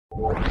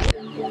Hello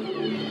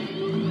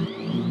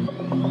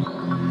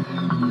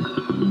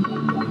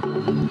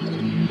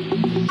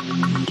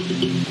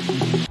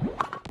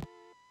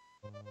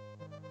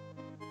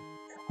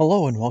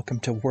and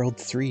welcome to World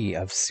 3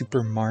 of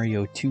Super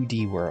Mario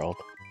 2D World,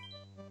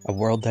 a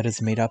world that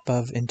is made up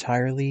of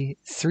entirely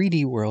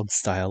 3D World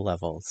style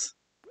levels.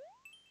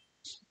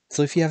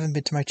 So if you haven't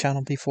been to my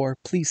channel before,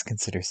 please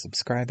consider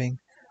subscribing.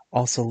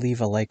 Also leave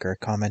a like or a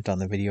comment on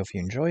the video if you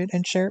enjoy it,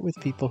 and share it with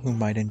people who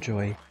might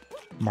enjoy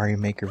Mario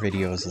Maker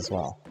videos as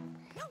well.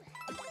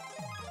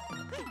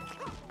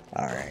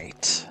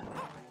 Alright.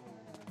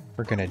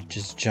 We're gonna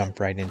just jump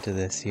right into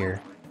this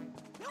here.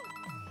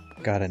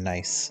 Got a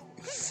nice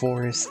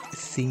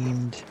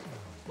forest-themed...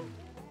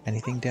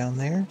 Anything down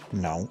there?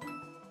 No.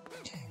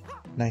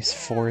 Nice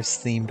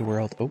forest-themed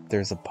world. Oh,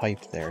 there's a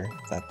pipe there.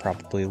 That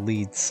probably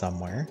leads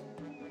somewhere.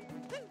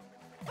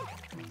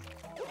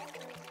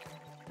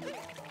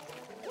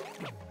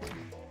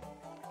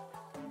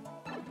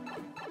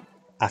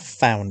 I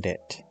found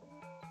it.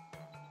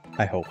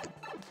 I hope.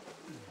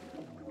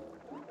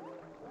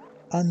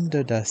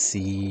 Under the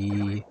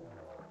sea.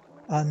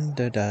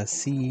 Under the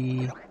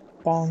sea.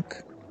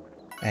 Bonk.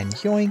 And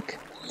yoink.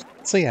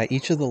 So yeah,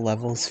 each of the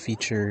levels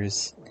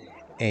features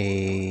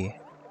a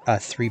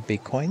 3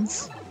 big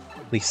coins.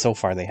 At least so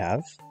far they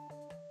have.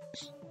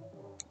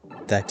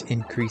 That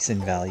increase in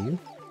value.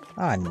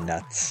 Ah,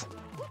 nuts.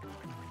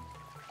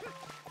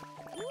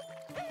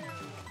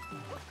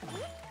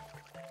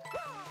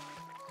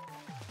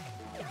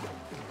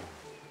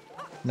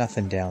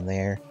 Nothing down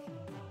there.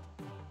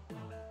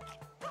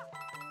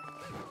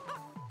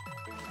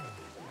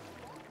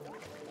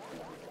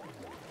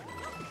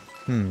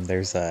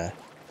 There's a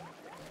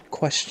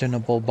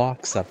questionable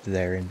box up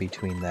there in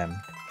between them.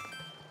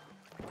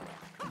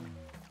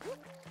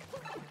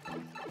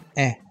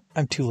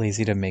 I'm too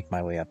lazy to make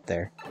my way up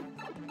there.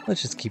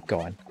 Let's just keep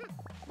going.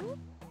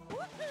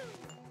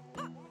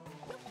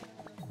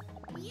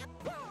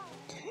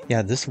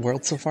 Yeah, this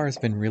world so far has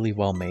been really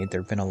well made.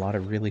 There have been a lot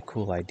of really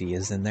cool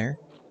ideas in there.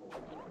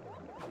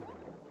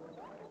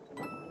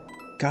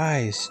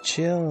 Guys,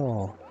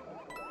 chill!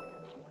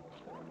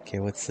 Okay,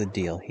 what's the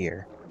deal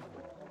here?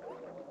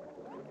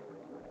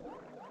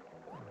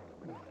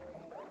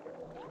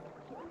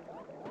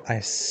 I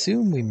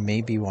assume we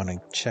maybe want to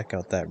check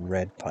out that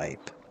red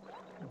pipe.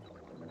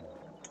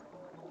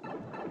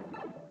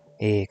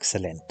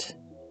 Excellent.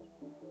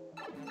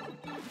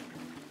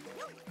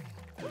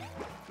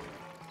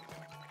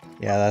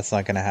 Yeah, that's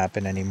not going to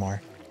happen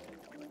anymore.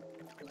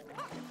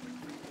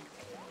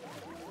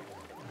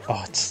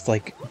 Oh, it's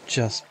like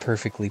just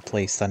perfectly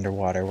placed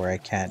underwater where I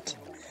can't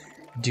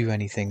do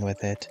anything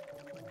with it.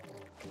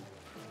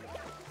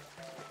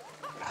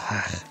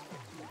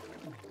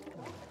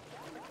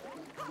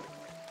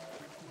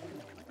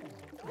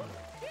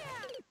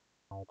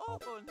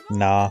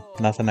 Nah,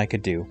 nothing I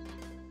could do.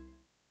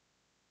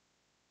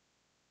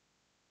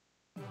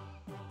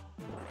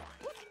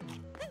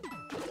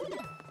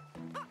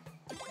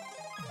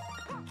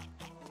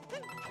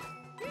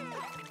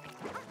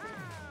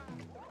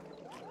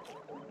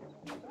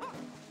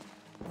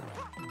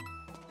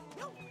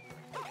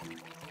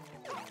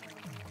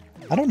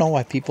 I don't know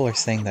why people are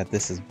saying that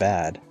this is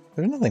bad.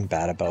 There's nothing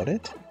bad about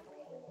it.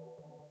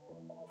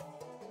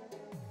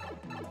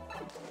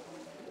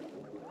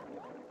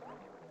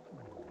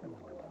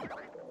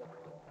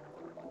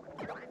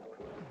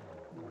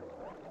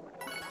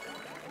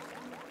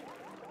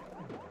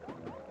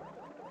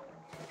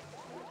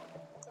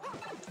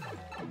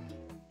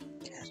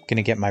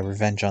 Gonna get my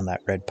revenge on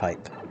that red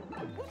pipe.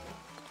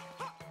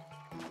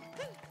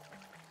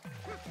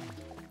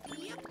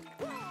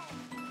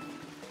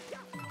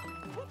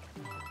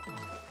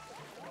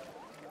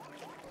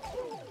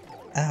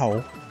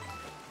 Ow.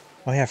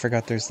 Oh yeah, I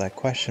forgot there's that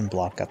question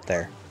block up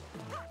there.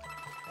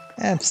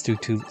 I'm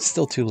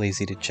still too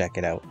lazy to check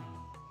it out.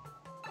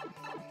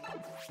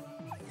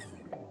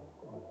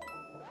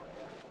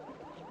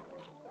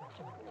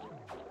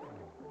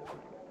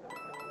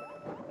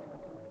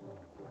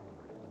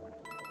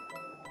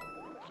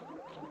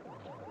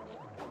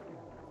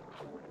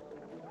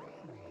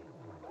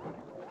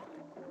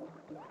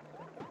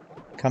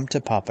 Come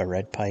to Papa,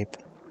 red pipe.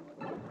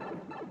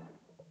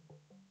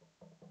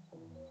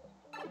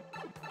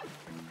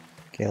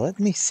 Okay, let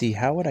me see.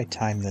 How would I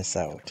time this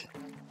out?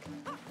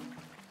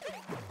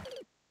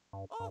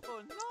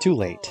 Too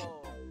late.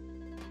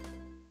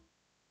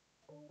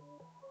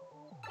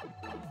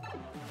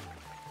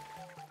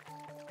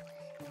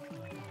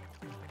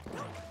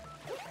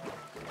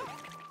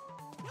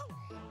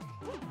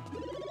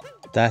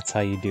 That's how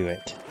you do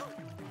it.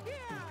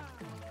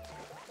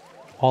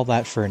 All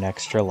that for an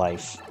extra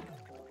life.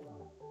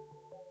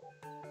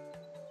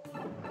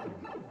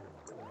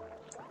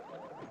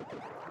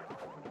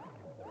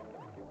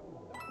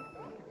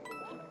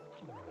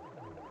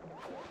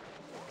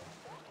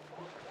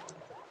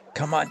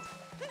 Come on.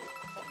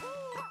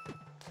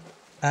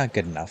 Ah,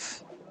 good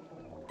enough.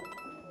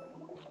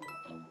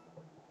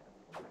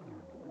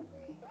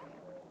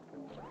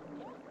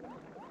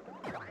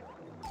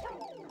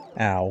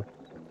 Ow.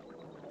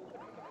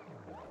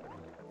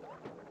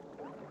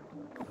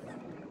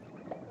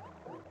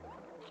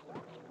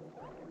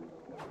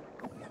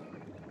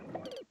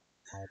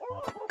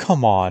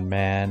 come on,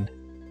 man.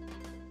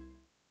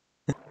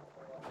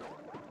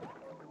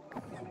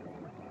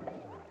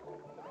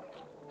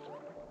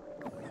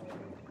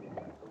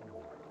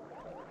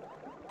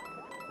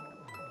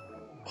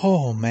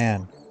 Oh,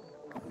 man.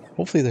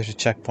 Hopefully there's a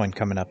checkpoint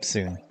coming up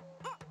soon.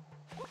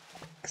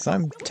 Because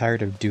I'm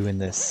tired of doing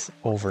this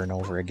over and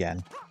over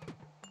again.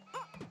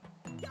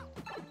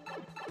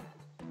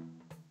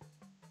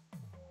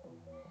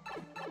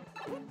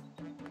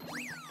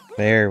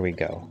 There we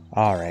go.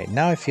 Alright,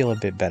 now I feel a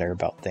bit better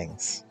about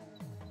things.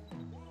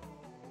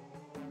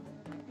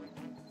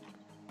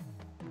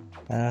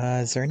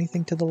 Is there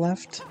anything to the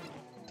left?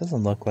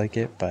 Doesn't look like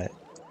it, but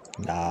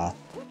nah.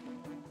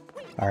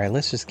 Alright,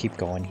 let's just keep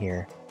going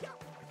here.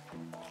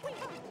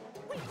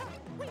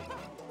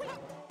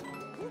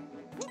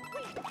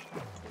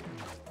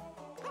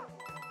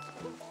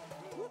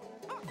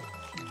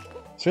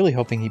 I was really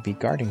hoping he'd be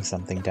guarding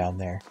something down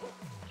there.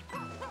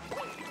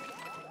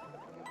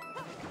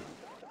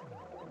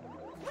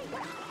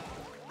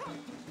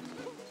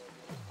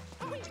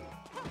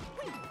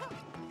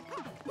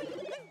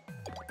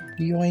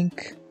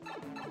 Yoink.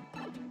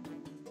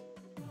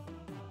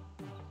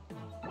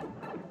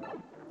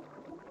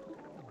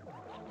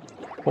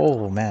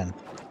 Oh, man.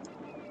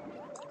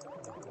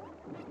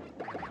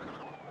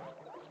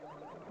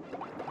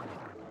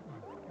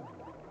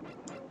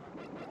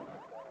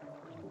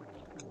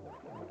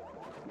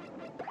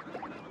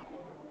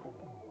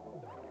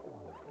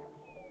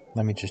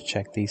 Let me just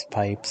check these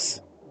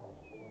pipes.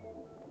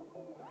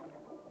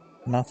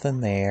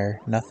 Nothing there,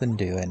 nothing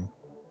doing.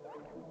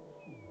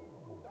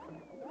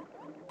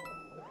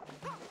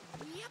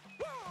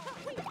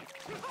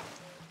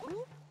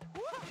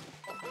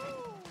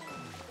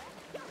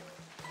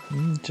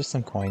 Just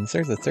some coins.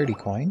 There's a 30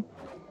 coin.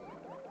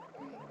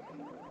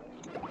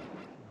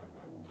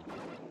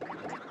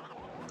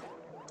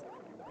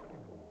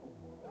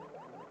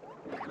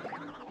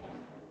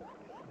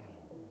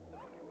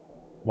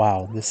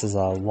 Wow, this is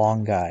a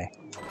long guy.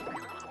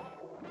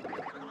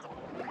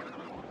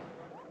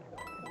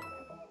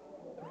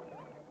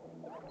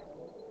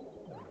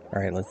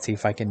 Alright, let's see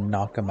if I can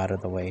knock him out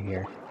of the way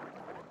here.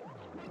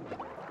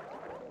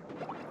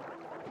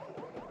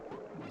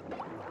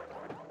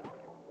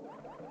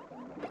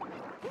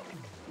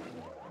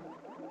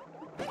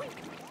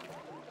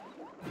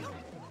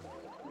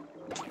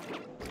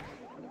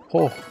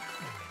 Oh,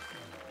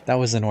 that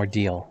was an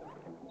ordeal.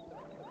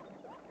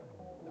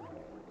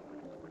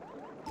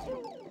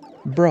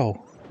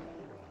 Bro.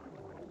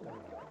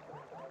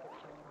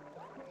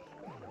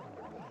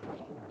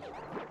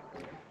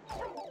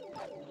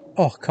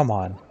 Oh, come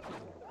on.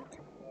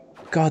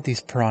 God,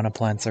 these piranha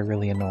plants are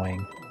really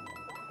annoying.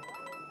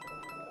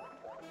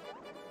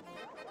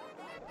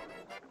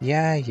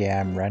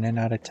 Yeah, I'm running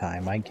out of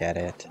time, I get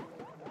it.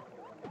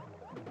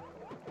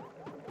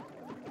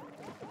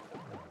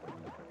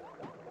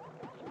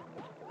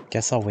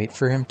 Guess I'll wait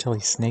for him till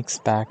he snakes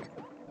back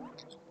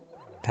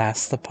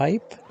past the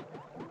pipe.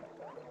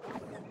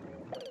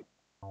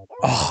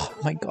 Oh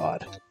my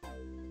god.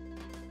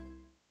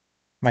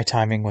 My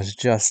timing was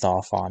just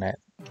off on it.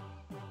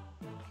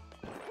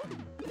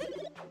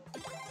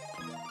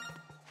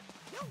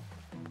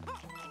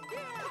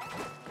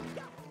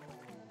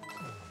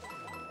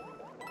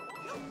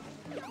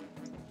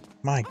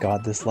 My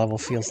god, this level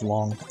feels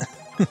long.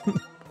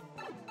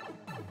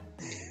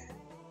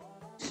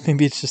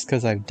 Maybe it's just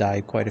because I've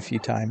died quite a few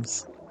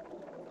times.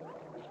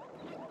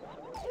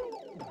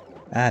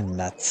 Ah,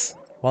 nuts.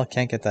 Well,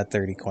 can't get that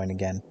 30 coin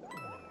again.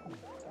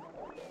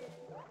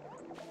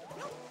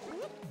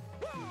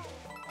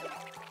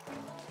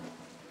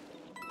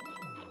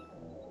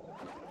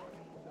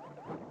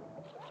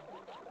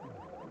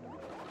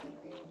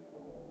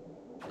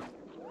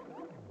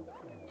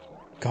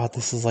 God,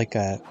 this is like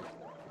a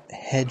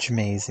hedge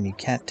maze and you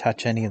can't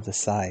touch any of the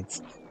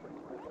sides.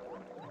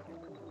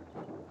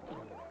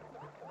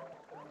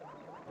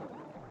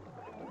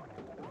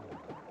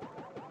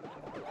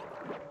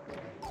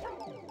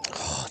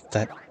 Oh,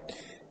 that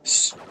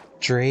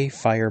stray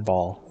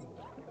fireball.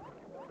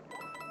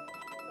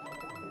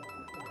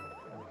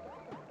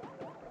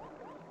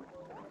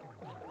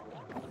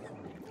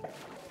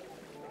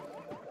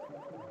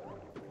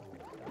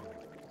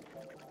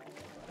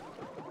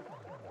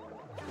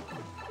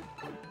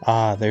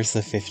 Ah, there's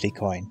the 50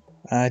 coin.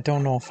 I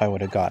don't know if I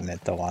would have gotten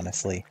it though,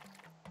 honestly.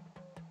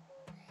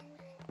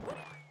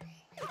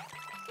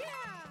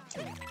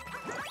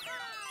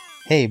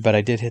 Hey, but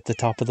I did hit the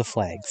top of the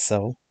flag,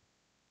 so...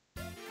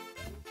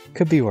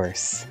 could be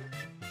worse.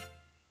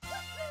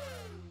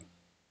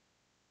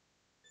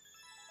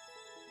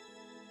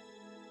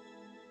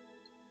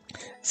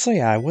 So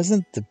yeah, I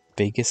wasn't the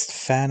biggest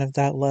fan of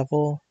that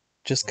level,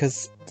 just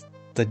because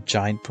the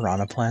giant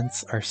piranha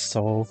plants are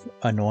so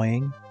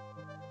annoying.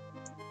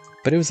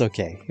 But it was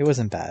okay. It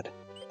wasn't bad.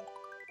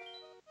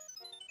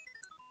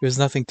 It was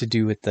nothing to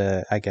do with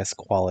the, I guess,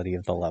 quality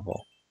of the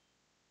level.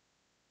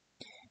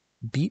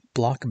 Beat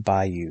Block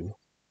Bayou.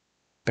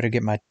 Better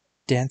get my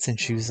dancing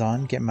shoes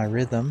on, get my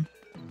rhythm.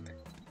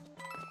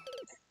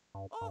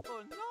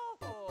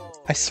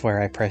 I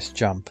swear I pressed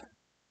jump.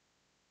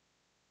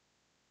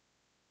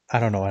 I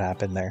don't know what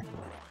happened there.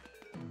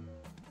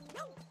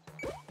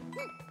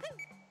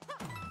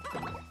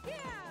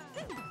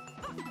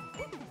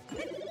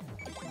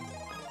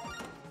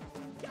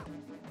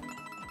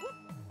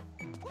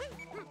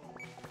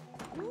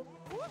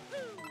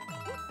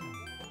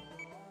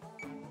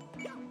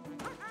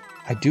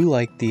 I do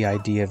like the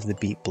idea of the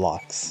beat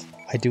blocks.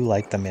 I do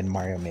like them in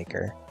Mario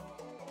Maker.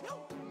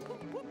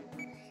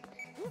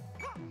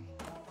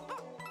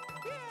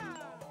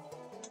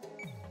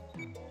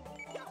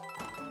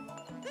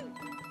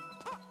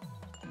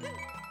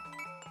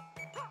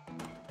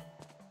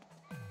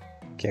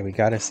 Okay, we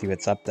gotta see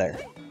what's up there.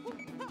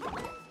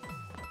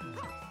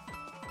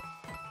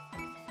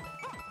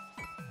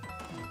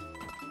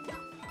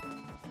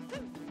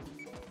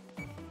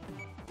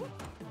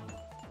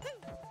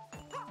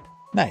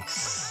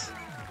 Nice.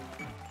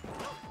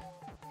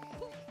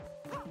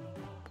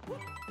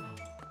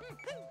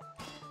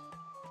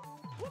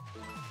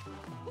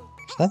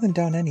 There's nothing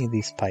down any of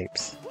these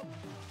pipes.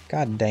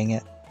 God dang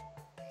it.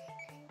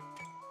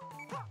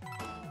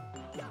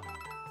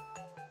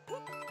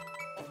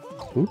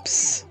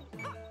 Oops.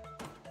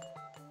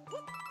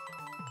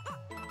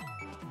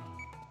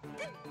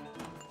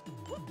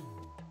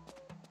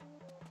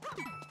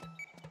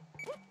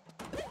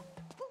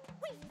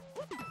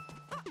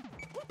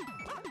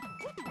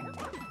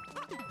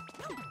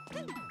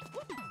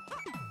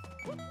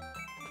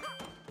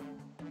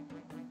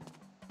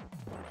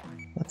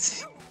 Let's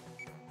see.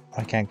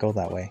 I can't go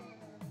that way.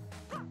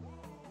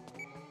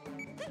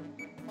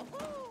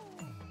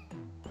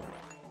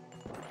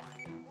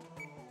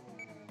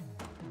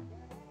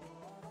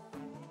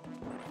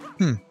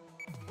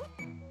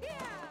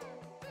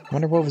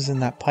 Wonder what was in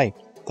that pipe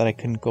that I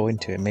couldn't go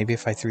into it. Maybe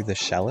if I threw the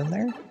shell in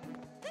there?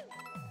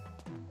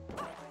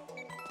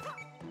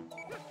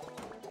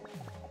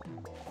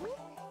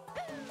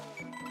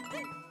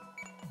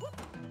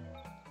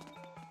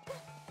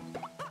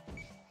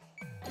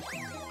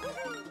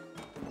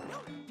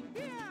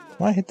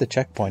 Well, I hit the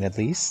checkpoint at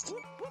least.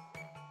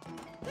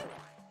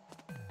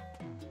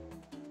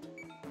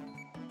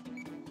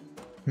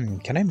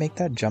 Can I make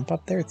that jump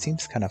up there? It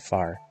seems kind of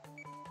far.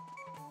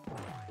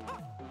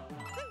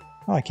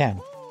 Oh, I can.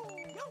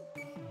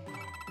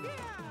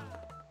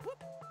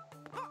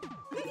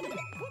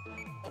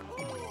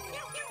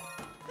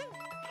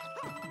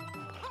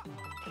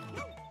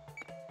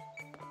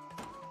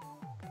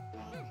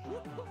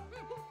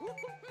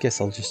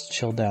 Guess I'll just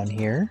chill down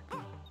here.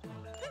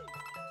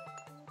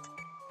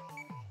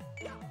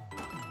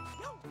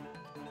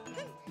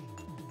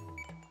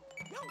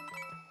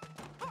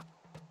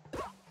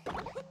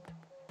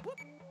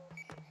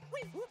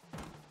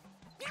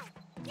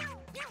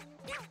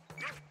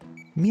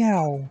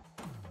 Meow.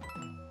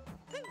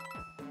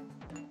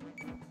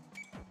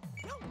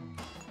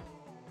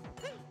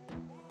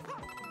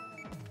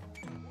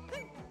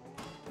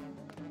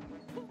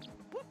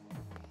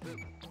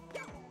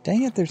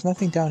 Dang it, there's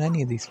nothing down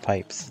any of these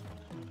pipes.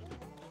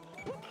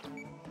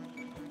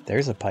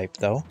 There's a pipe,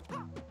 though.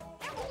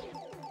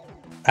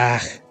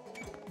 Ah.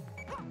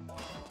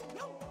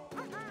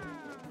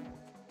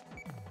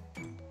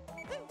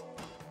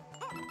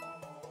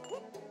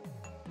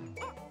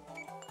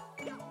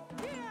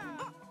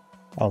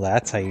 Oh,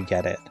 that's how you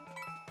get it.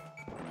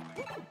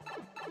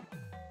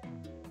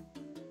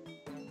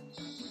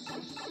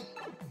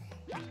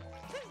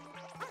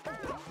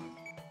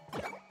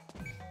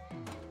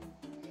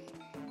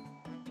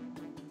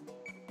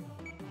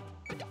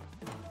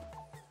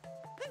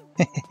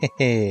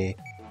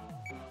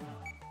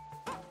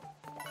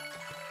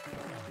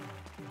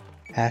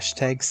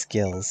 Hashtag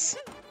skills.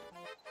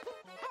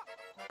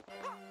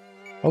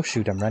 Oh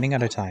shoot, I'm running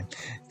out of time.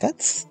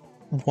 That's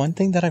one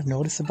thing that I've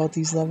noticed about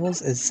these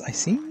levels is I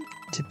seem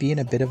to be in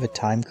a bit of a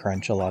time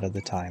crunch a lot of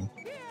the time.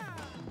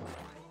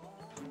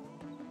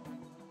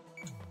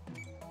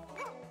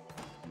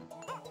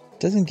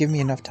 Doesn't give me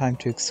enough time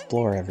to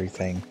explore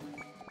everything.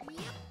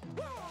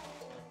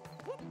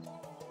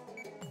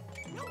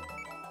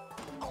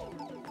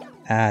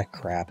 Ah,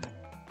 crap.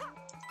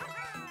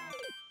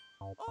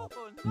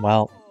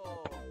 Well,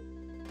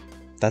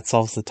 that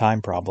solves the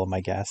time problem, I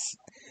guess.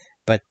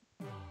 But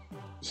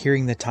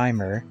hearing the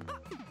timer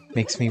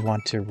makes me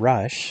want to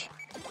rush,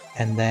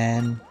 and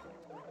then,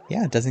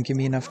 yeah, it doesn't give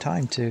me enough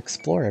time to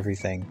explore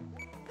everything.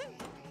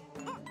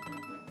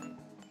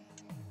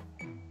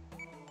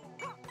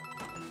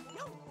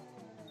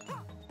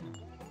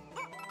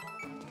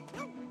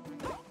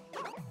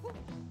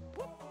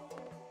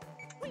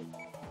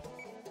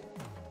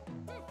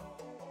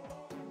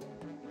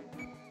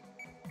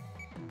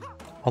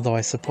 Although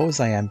I suppose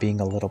I am being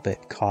a little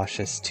bit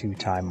cautious too,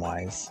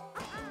 time-wise.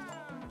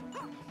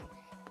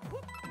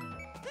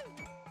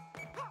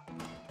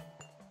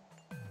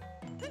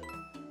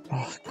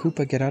 Oh,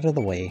 Koopa, get out of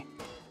the way.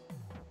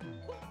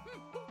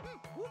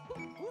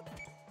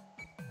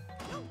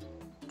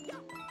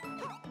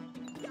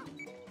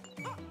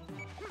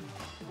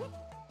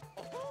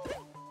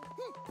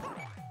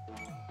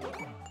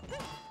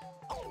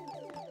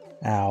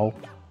 Ow.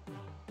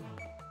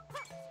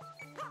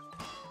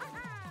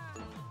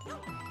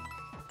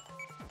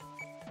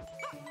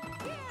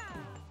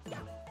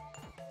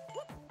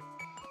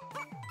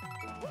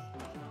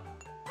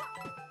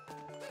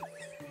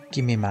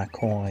 Give me my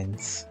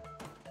coins.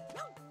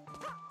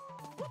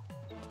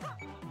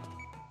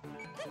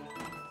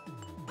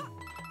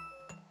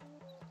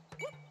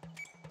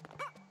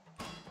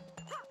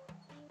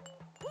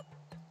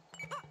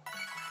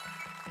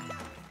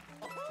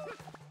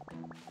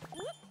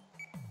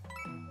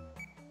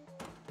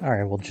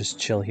 Alright, we'll just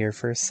chill here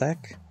for a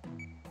sec.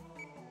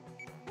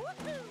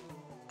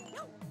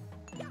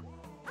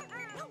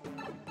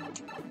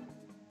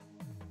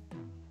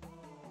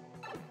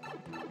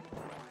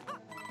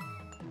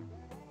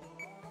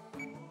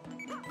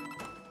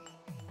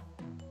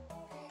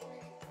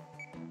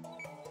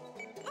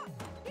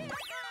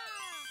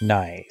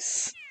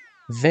 Nice.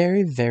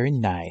 Very, very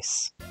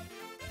nice.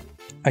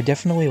 I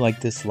definitely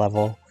like this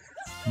level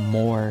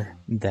more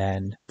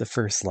than the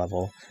first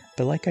level,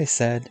 but like I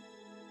said,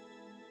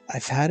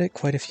 I've had it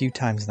quite a few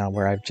times now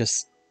where I've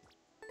just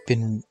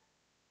been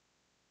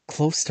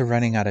close to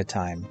running out of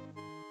time.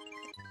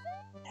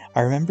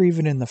 I remember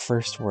even in the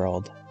first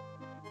world,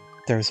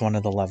 there was one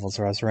of the levels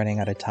where I was running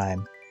out of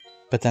time,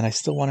 but then I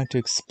still wanted to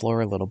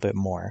explore a little bit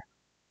more.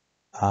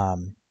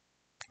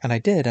 And I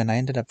did, and I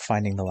ended up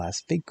finding the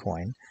last big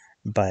coin,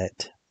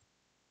 but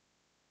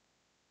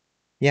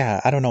yeah,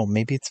 I don't know,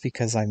 maybe it's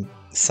because I'm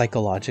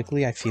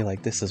psychologically, I feel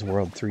like this is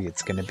World 3,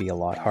 it's going to be a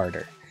lot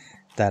harder,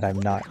 that I'm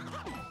not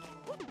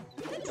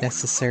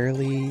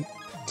necessarily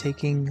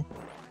taking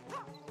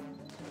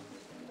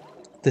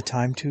the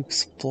time to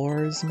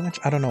explore as much.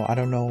 I don't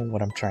know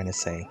what I'm trying to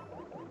say,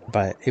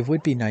 but it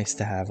would be nice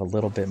to have a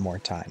little bit more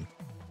time.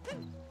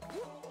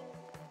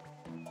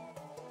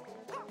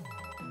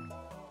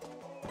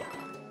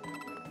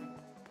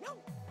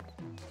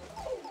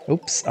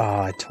 Oops,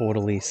 I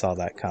totally saw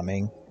that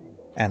coming,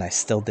 and I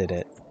still did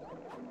it.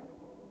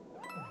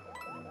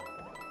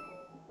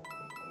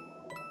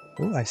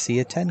 Ooh, I see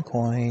a 10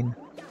 coin.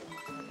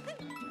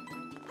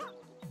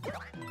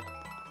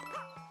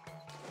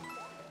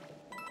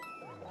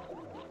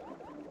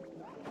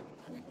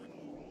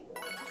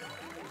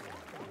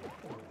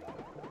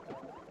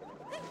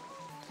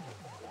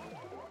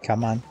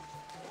 Come on.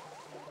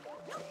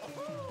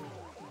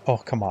 Oh,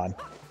 come on.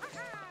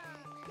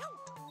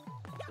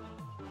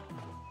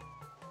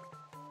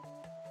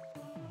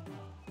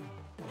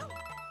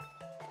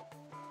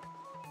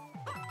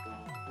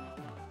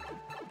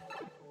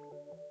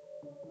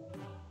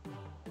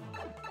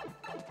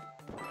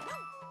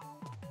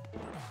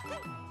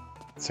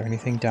 Is there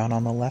anything down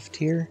on the left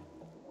here?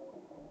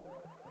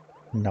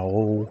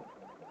 No.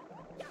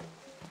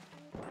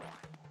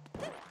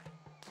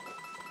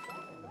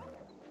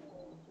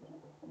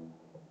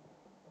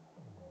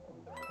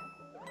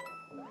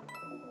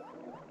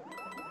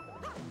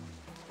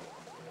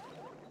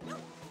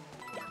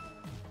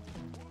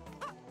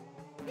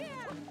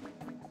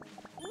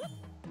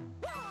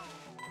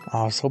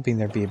 Oh, I was hoping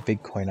there'd be a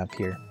big coin up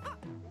here.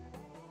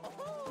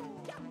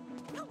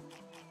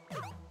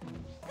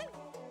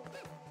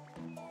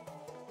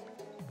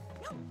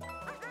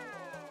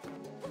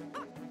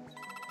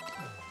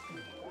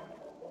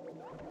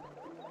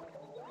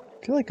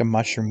 I feel like a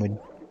mushroom would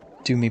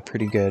do me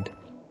pretty good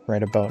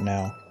right about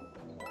now.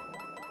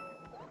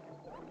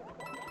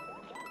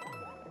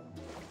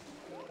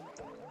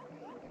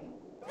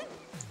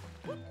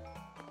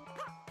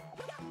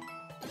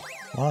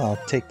 Well,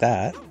 I'll take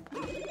that.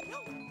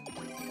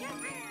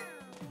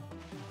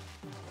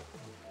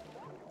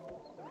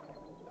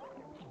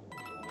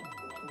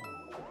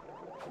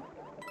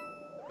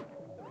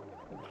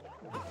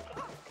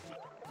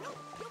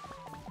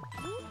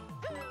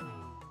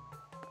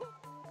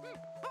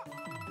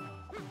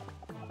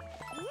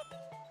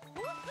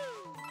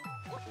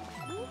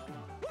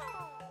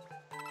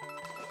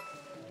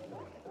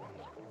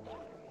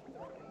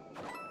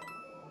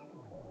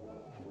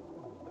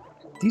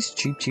 These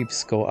Cheep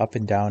Cheeps go up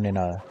and down in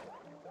a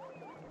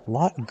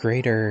lot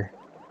greater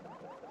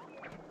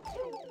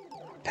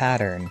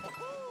pattern.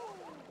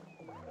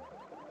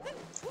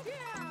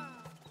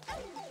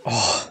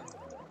 Oh.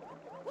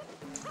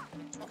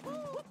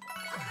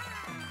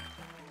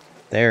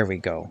 There we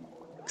go.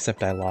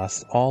 Except I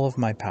lost all of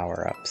my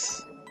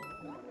power-ups.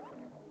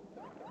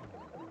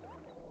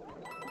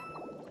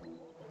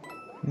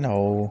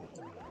 No.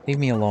 Leave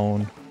me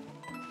alone.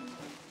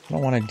 I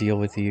don't want to deal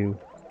with you.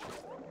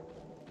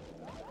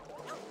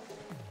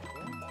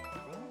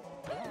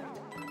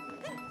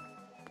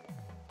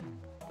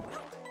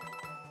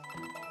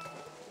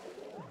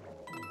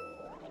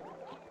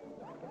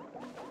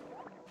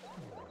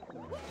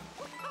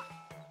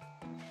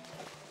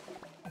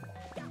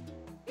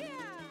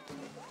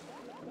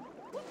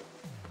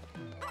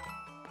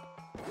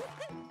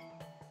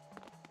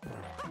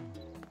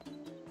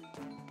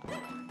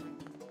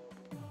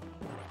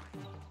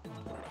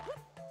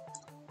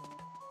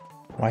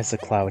 Why is the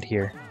cloud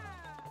here?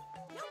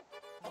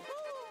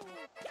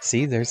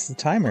 See, there's the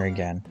timer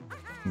again.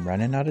 I'm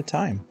running out of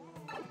time.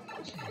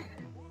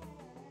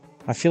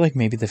 I feel like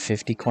maybe the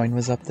 50 coin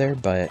was up there,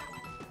 but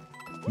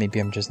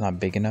maybe I'm just not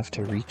big enough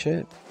to reach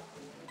it.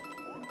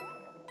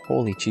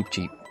 Holy Cheep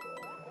Cheep.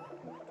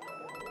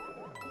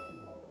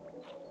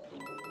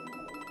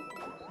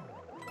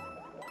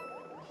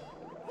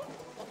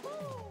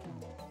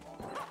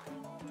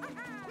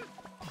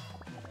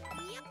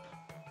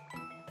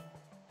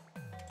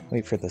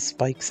 Wait for the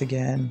spikes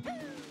again.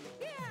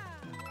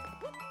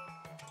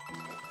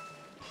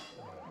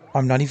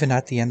 I'm not even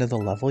at the end of the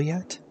level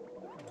yet?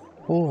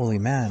 Holy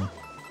man.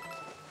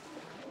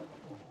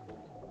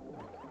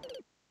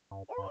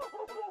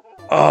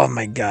 Oh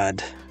my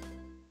god.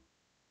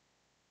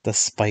 The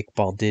spike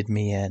ball did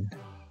me in.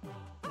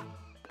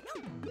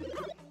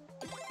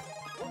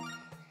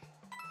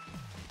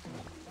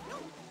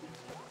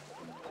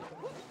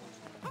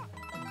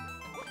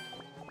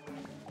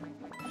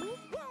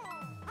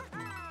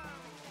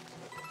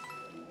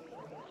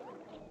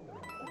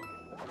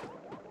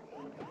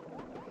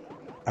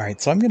 Alright,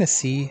 so I'm gonna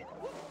see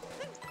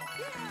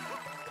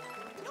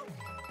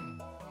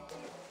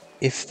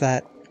if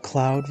that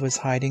cloud was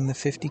hiding the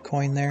 50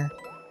 coin there.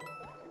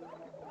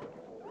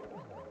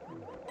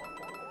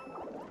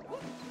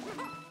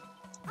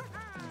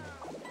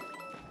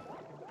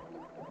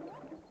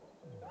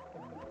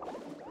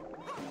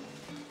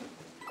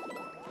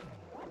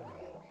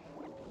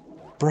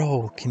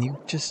 Bro, can you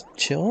just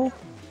chill?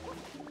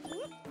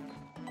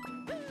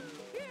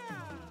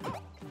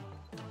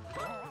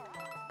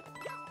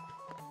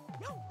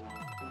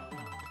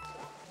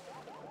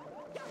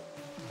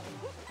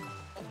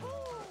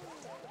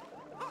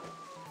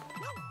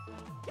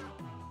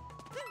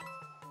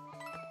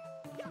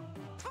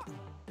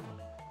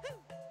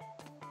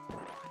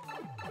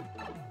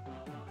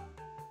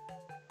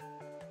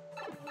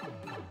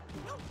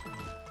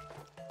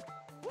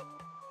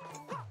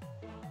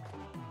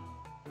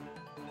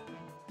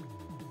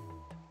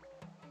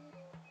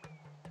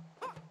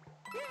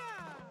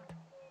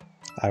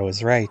 I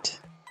was right.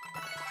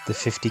 The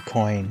 50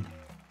 coin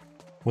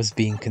was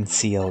being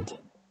concealed.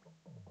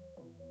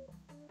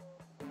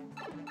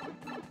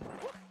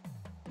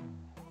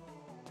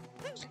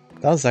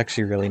 That was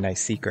actually a really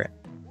nice secret.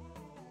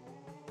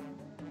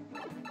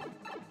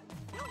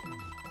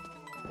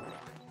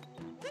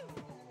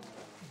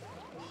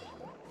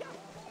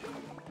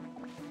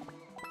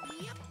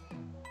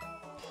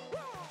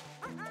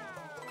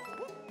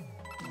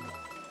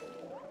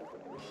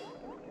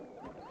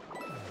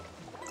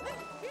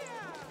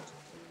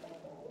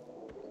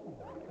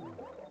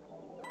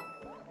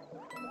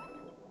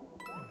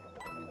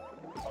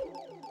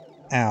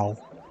 Ow.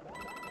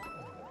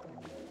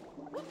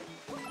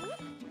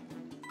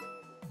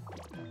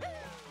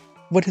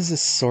 What is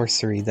this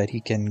sorcery that he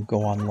can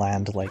go on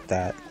land like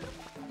that?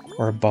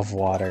 Or above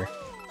water?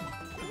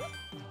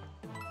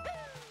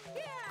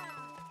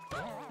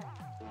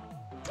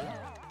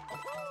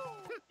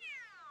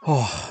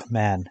 Oh,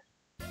 man.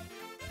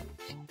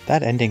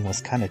 That ending was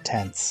kind of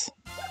tense.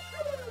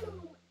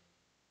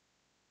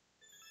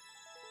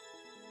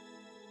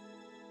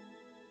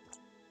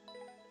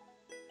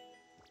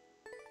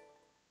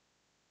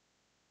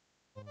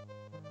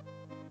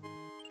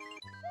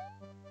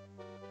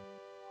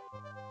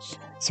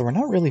 So we're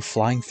not really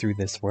flying through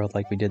this world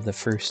like we did the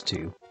first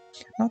two.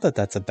 Not that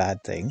that's a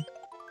bad thing.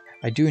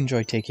 I do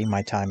enjoy taking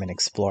my time and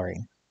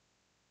exploring.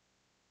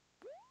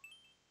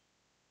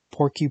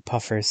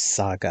 Porcupuffer's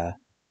Saga.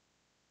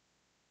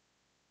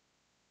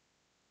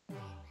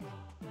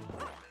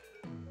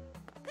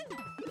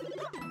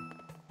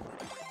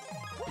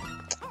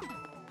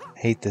 I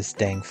hate this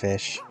dang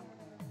fish.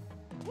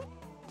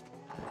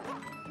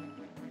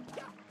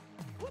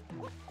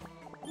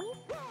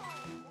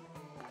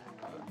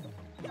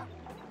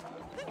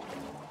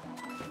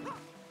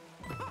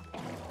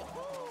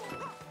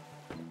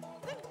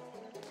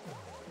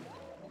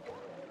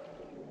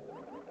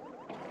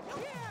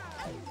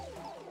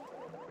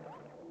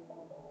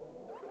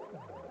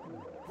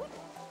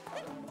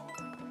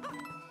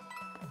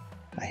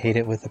 I hate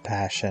it with a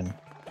passion.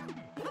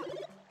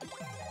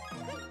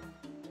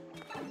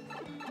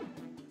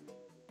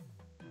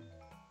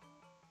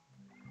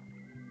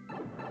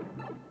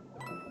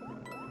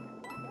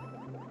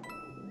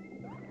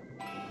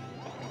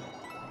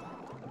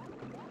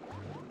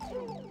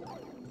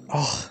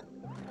 Oh,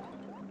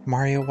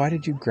 Mario, why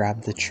did you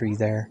grab the tree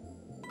there?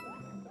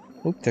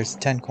 Oop, there's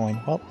 10 coin.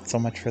 Well, so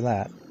much for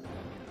that.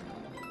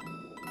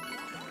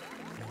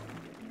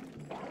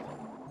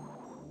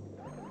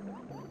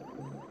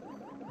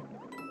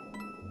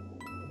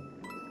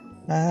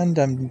 And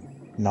I'm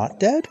not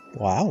dead?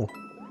 Wow.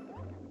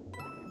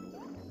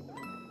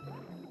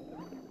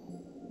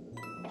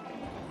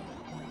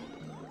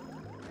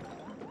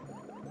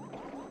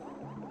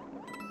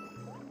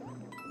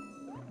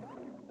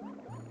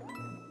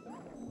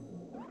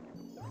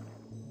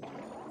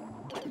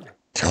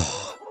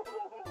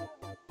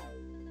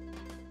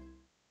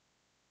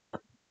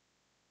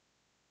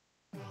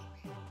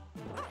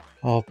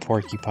 Oh,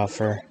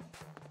 Porcupuffer.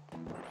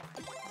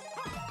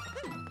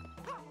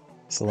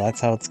 So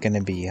that's how it's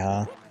gonna be,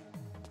 huh?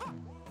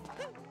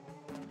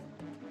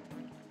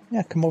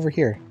 Yeah, come over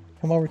here.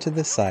 Come over to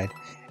this side.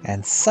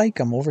 And psych,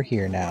 I'm over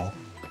here now.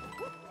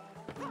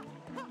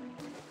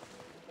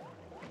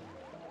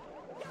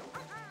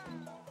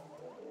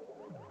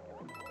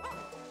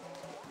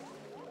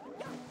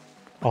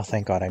 Oh,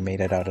 thank God I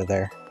made it out of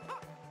there.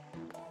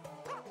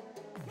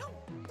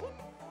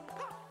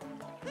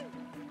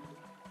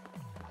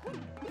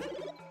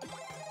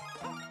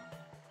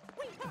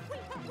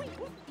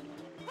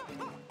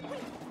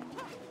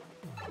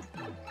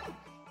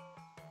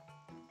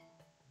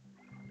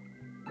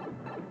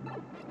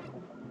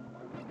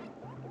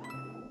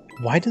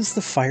 Why does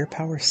the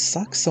firepower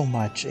suck so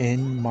much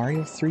in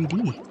Mario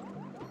 3D?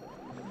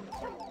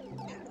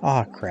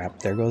 Aw, crap,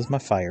 there goes my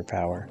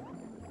firepower.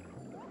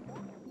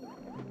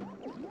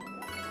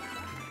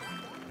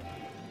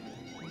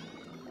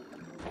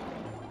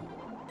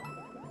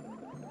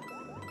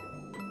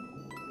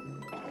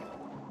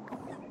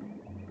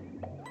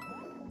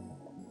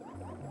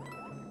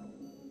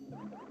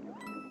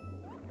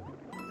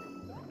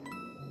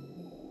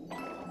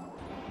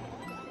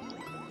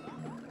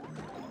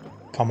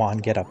 Come on,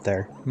 get up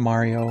there.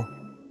 Mario,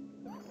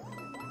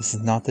 this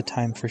is not the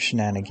time for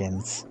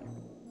shenanigans.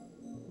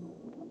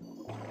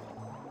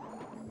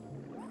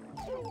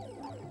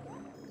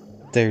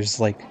 There's,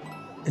 like,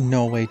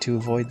 no way to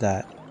avoid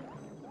that.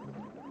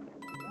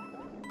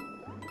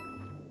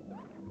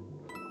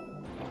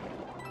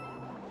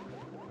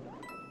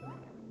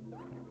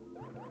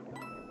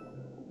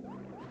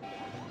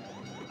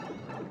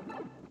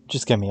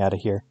 Just get me out of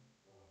here.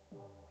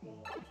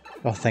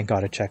 Oh, thank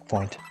God, a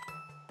checkpoint.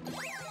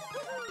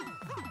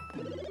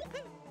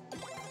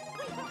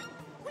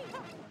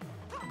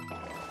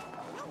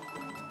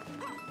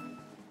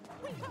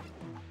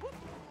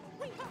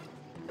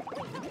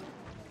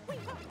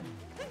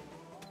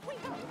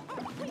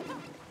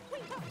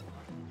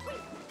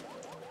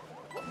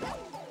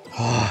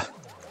 Ah.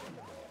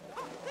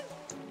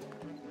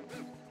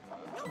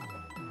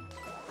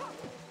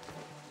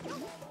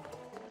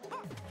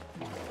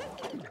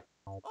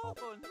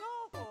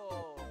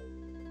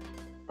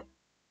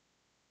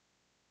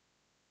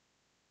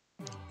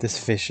 This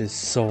fish is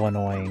so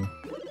annoying.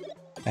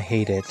 I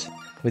hate it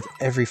with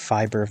every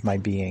fiber of my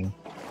being.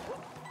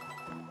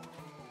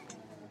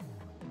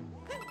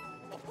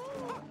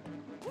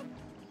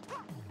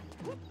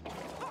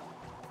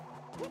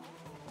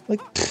 Like,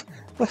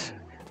 pfft,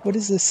 what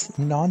is this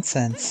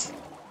nonsense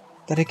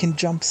that it can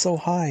jump so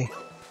high?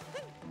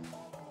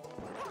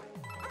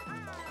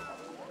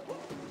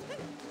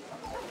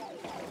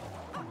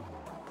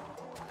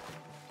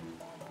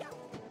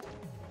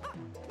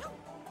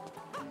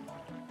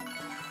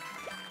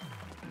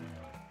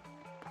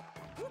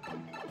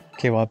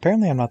 Okay, well,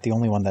 apparently I'm not the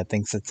only one that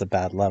thinks it's a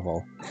bad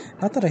level.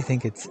 Not that I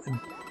think it's...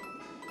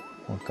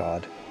 Oh,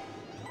 God.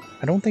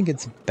 I don't think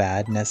it's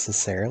bad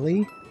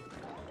necessarily.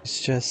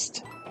 It's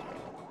just...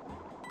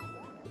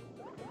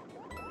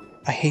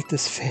 I hate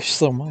this fish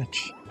so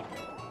much.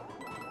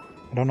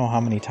 I don't know how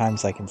many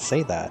times I can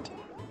say that.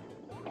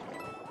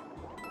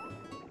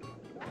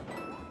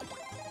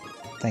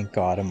 Thank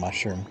God, a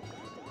mushroom.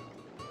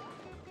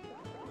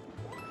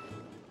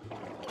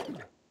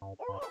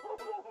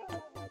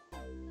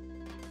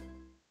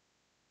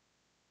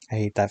 I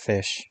hate that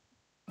fish.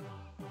 I'm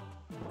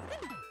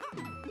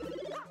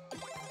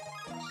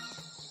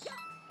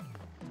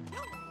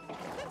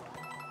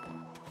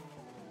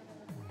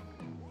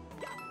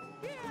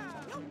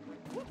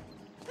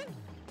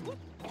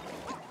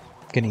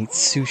gonna eat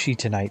sushi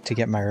tonight to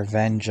get my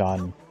revenge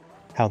on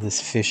how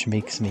this fish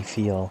makes me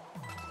feel.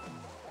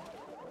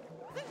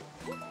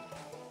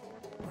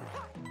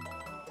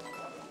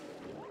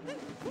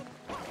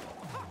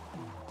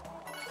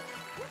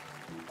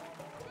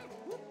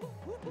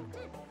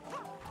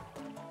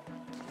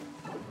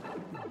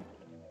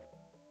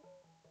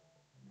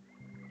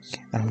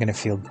 I'm gonna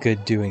feel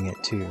good doing it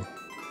too.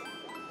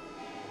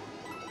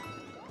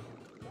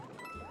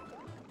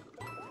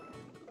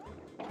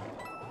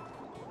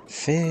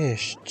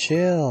 Fish,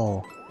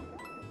 chill.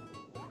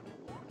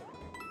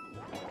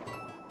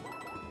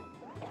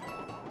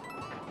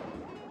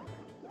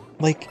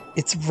 Like,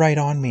 it's right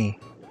on me.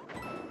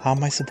 How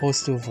am I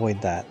supposed to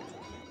avoid that?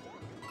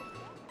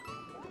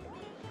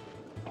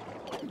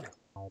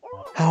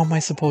 How am I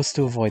supposed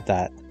to avoid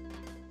that?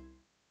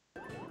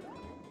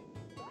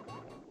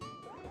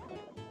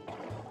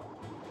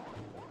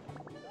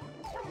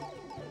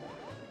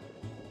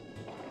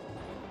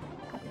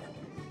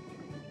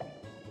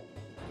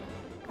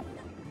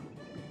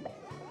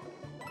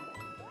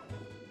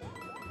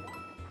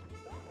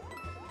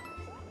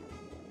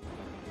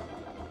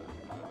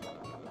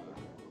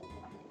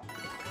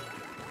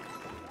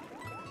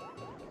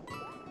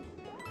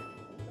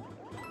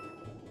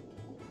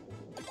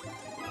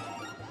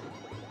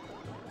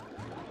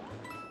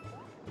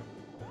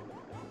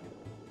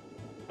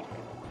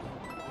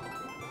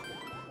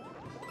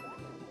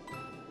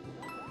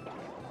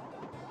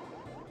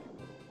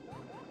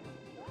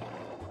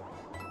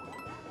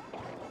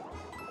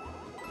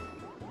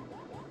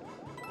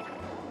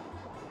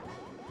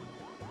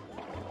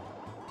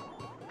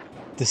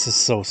 This is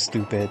so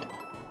stupid.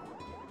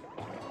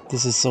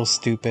 This is so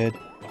stupid.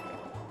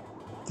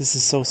 This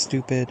is so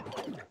stupid.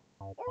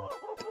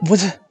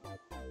 What?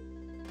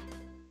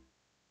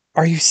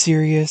 Are you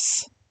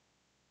serious?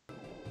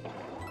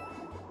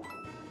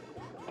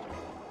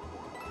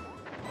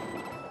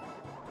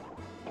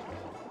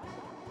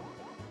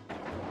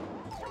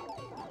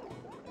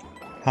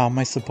 How am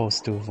I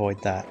supposed to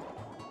avoid that?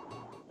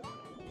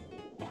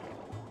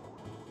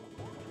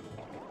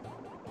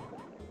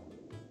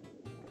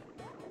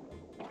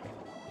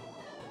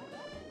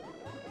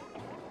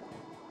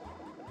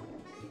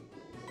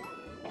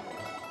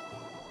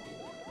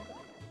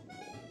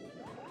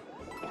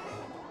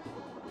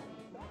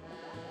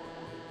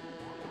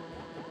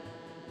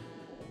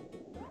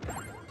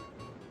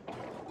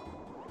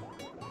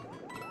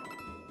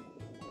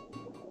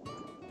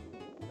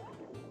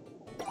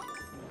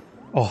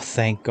 Oh,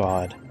 thank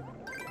God.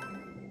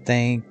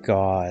 Thank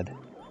God.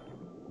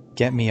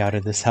 Get me out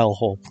of this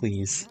hellhole,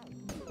 please.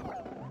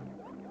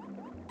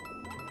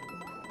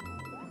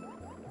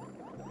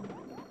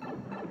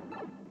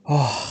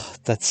 Oh,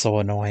 that's so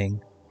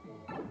annoying.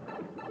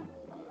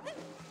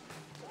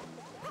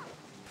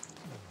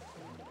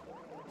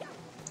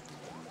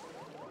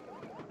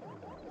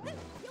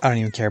 I don't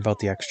even care about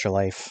the extra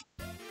life.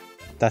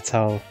 That's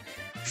how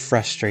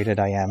frustrated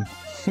I am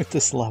with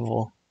this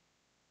level.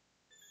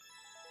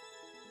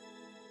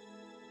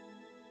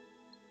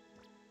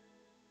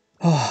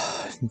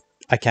 Oh,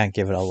 I can't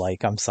give it a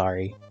like, I'm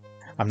sorry.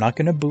 I'm not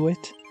gonna boo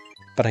it,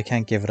 but I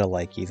can't give it a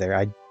like either.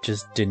 I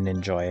just didn't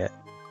enjoy it.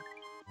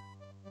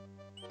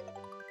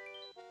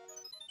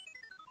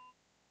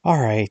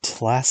 Alright,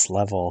 last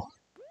level.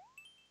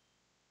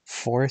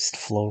 Forest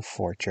Flow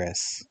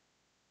Fortress.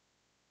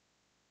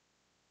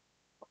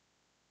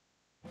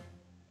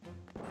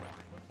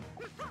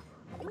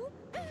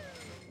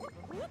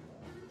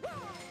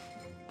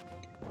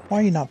 Why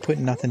are you not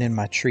putting nothing in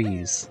my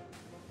trees?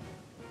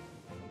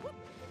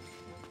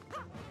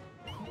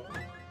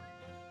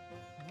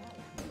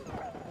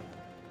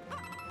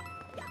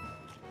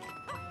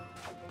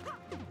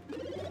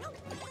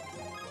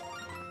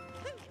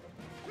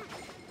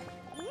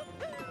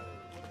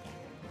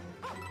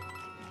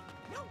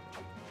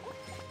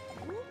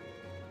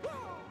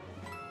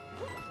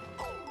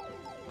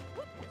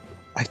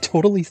 I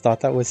totally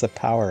thought that was a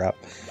power-up.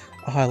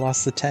 Oh, I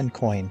lost the 10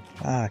 coin.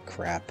 Ah,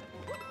 crap.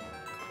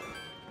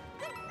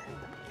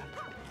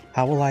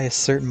 How will I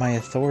assert my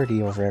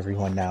authority over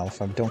everyone now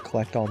if I don't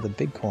collect all the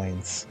big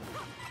coins?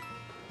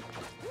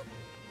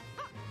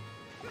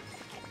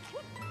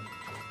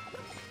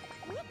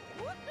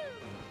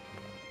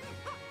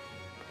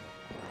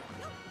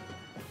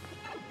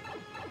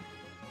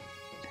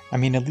 I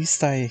mean, at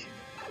least I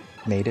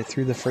made it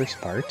through the first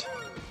part.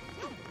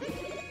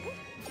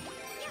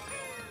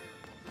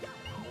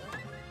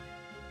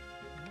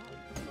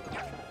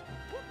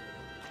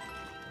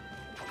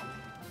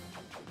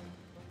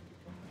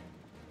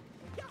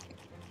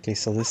 Okay,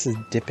 so this is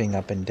dipping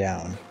up and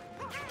down.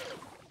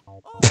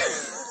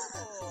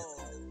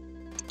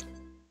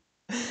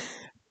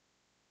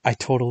 I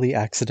totally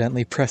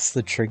accidentally pressed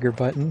the trigger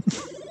button.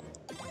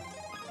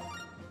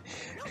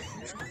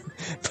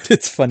 But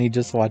it's funny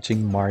just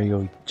watching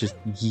Mario just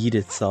yeet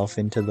itself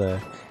into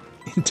the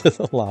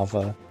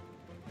lava.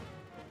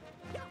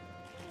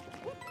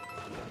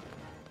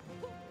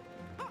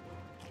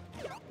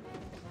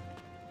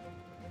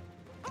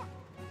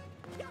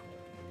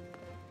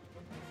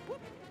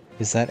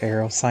 Is that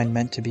arrow sign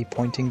meant to be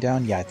pointing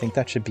down? Yeah, I think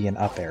that should be an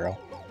up arrow,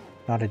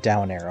 not a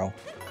down arrow.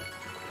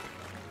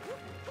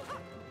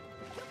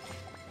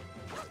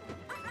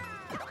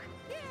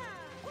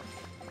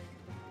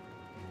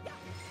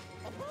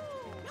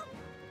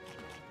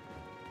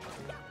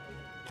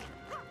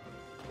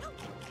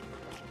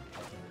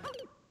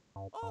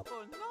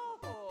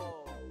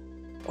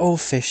 Oh,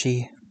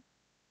 fishy.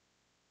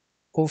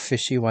 Oh,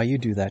 fishy, why you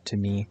do that to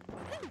me?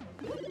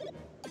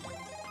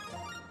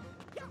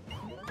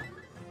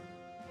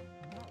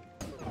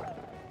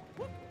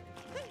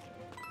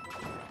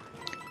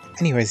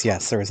 Anyways,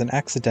 yes, there was an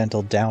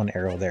accidental down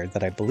arrow there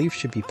that I believe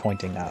should be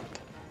pointing up.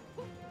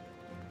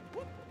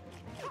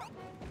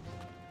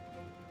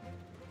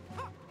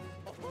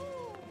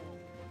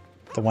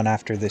 The one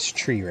after this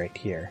tree right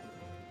here.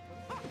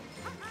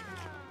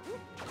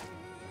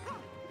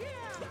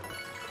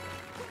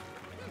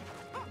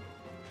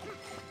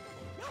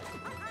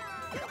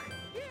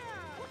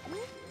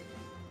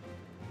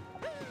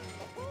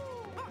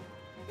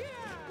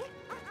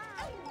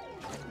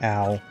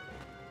 Ow.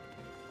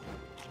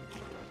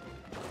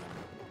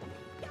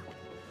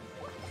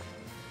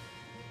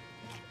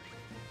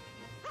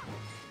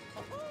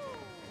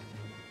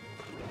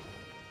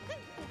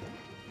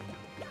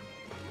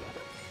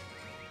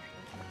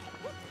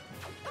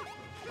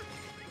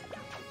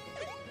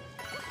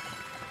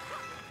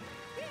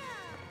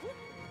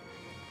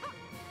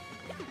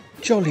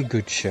 Jolly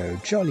good show,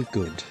 jolly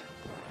good.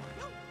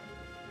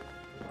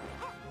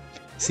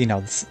 See,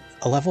 now,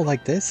 a level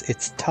like this,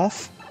 it's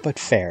tough, but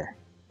fair.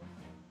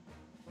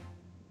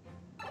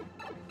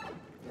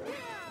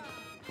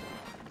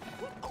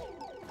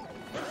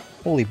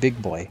 Holy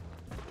big boy.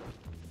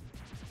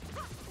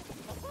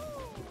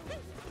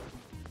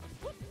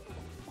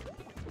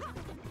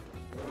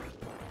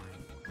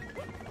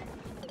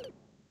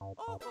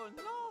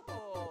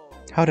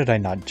 How did I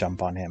not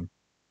jump on him?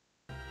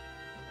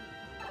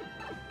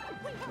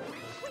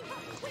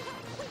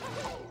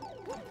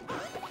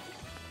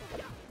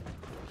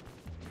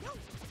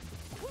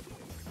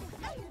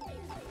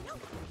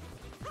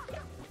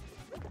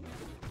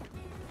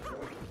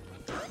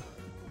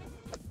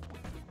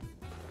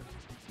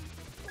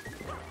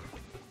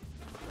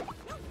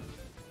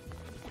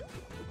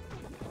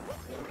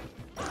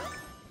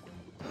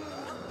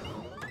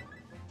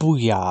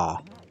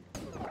 Booyah!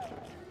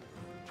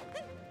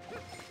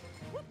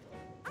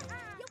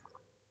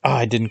 Oh,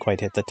 I didn't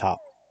quite hit the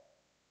top.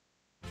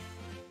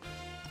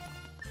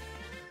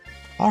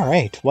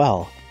 Alright,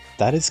 well,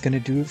 that is going to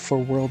do it for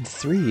World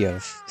 3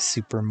 of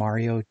Super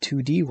Mario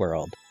 2D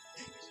World.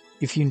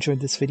 If you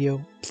enjoyed this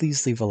video,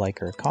 please leave a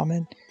like or a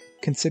comment,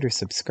 consider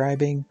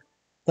subscribing,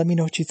 let me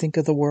know what you think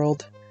of the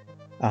world,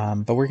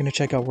 but we're going to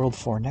check out World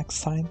 4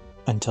 next time.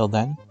 Until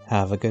then,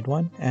 have a good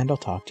one, and I'll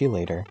talk to you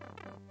later.